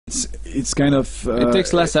it's kind of it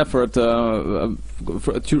takes less effort through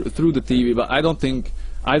the TV, but I don't think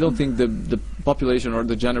the population or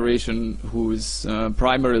the generation who is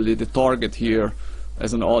primarily the target here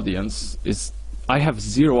as an audience is. I have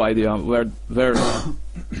zero idea where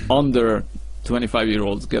under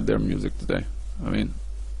 25-year-olds get their music today. I mean,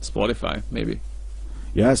 Spotify maybe.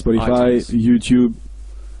 Yeah, Spotify, iTunes. YouTube,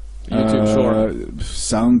 sure.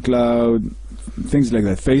 SoundCloud, things like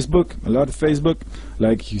that. Facebook, a lot of Facebook.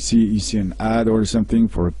 Like you see an ad or something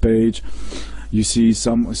for a page. You see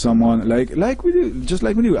someone like we do, just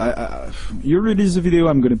like we do. You release a video,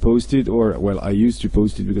 I'm gonna post it, or well, I used to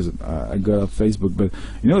post it because I got off Facebook. But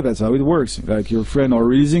you know that's how it works. Like your friend are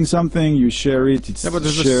releasing something, you share it. It's but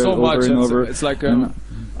there's shared so much. and over. It's like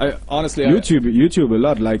I honestly YouTube a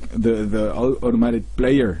lot, like the automatic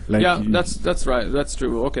player. Like yeah, that's right. That's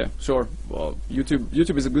true. Okay, sure. Well,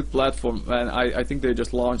 YouTube is a good platform, and I think they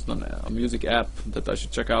just launched a music app that I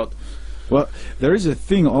should check out. Well, there is a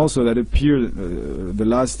thing also that appeared the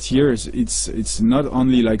last years. It's not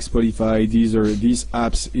only like Spotify, these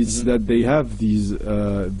apps. It's that they have these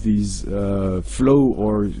flow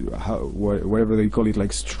or whatever they call it,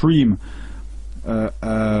 like stream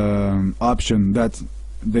option that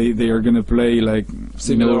they are gonna play like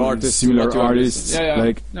similar artists. Yeah.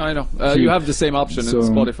 Like no, I know. You have the same option in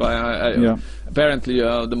Spotify. Yeah. Apparently,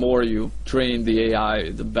 the more you train the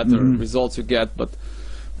AI, the better results you get. But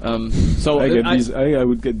so I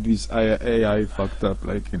would get these AI fucked up,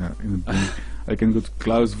 like in a I can go to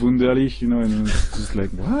Klaus Wunderlich, you know, and it's just like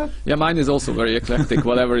what? Yeah, mine is also very eclectic.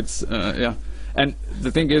 Whatever it's yeah. And the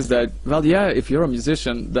thing is that, well, yeah, if you're a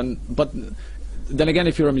musician, then again,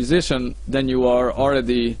 if you're a musician, then you are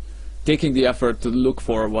already taking the effort to look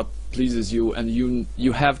for what pleases you, and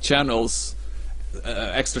you have channels,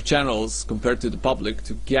 extra channels compared to the public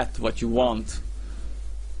to get what you want.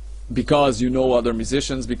 Because you know other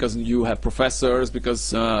musicians, because you have professors,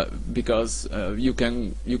 because you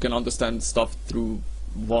can understand stuff through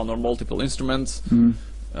one or multiple instruments.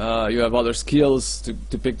 You have other skills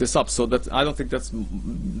to pick this up. So that I don't think that's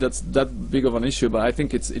that big of an issue. But I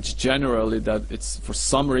think it's generally that it's for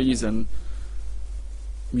some reason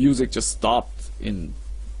music just stopped in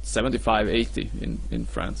 75, 80 in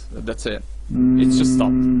France. That's it. It's just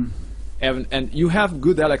stopped. And you have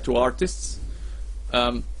good electro artists.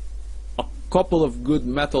 Couple of good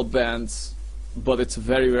metal bands, but it's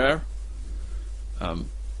very rare.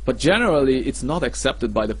 But generally, it's not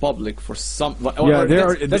accepted by the public for some. Yeah,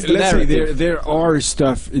 there are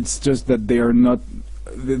stuff. It's just that they are not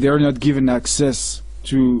given access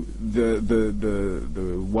to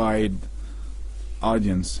the wide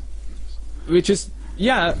audience. Which is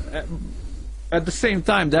at the same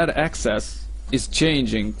time that access is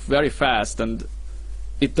changing very fast, and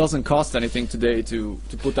it doesn't cost anything today to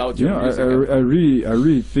put out your music. I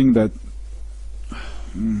really think that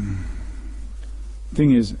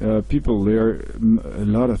thing is, people, a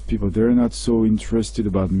lot of people, they're not so interested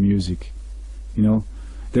about music, you know.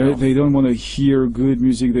 They don't want to hear good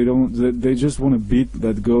music. They just want a beat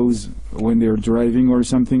that goes when they're driving or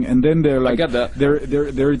something, and then they're like, I get that.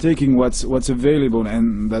 they're taking what's available,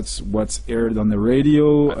 and that's what's aired on the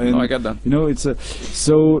radio. And I get that. You know,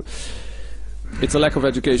 it's a lack of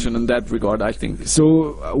education in that regard, I think.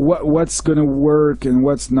 So what's going to work and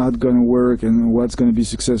what's not going to work, and what's going to be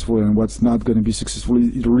successful and what's not going to be successful,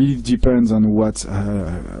 it really depends on what's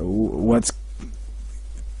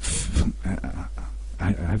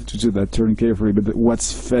I have to do that term carefully, but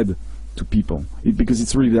what's fed to people, because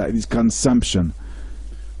it's really this consumption.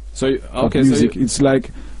 So okay, music. It's like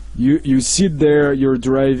you sit there, you're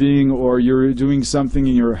driving or you're doing something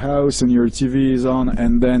in your house and your TV is on,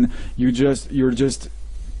 and then you're just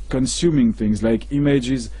consuming things like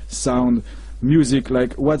images, sound, music,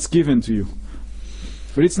 like what's given to you.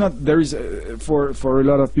 But it's not, there is for a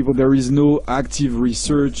lot of people there is no active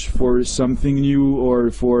research for something new,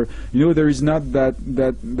 or for, you know, there is not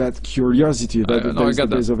that curiosity that is the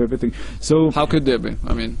base of everything. So how could there be?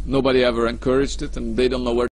 I mean, nobody ever encouraged it, and they don't know where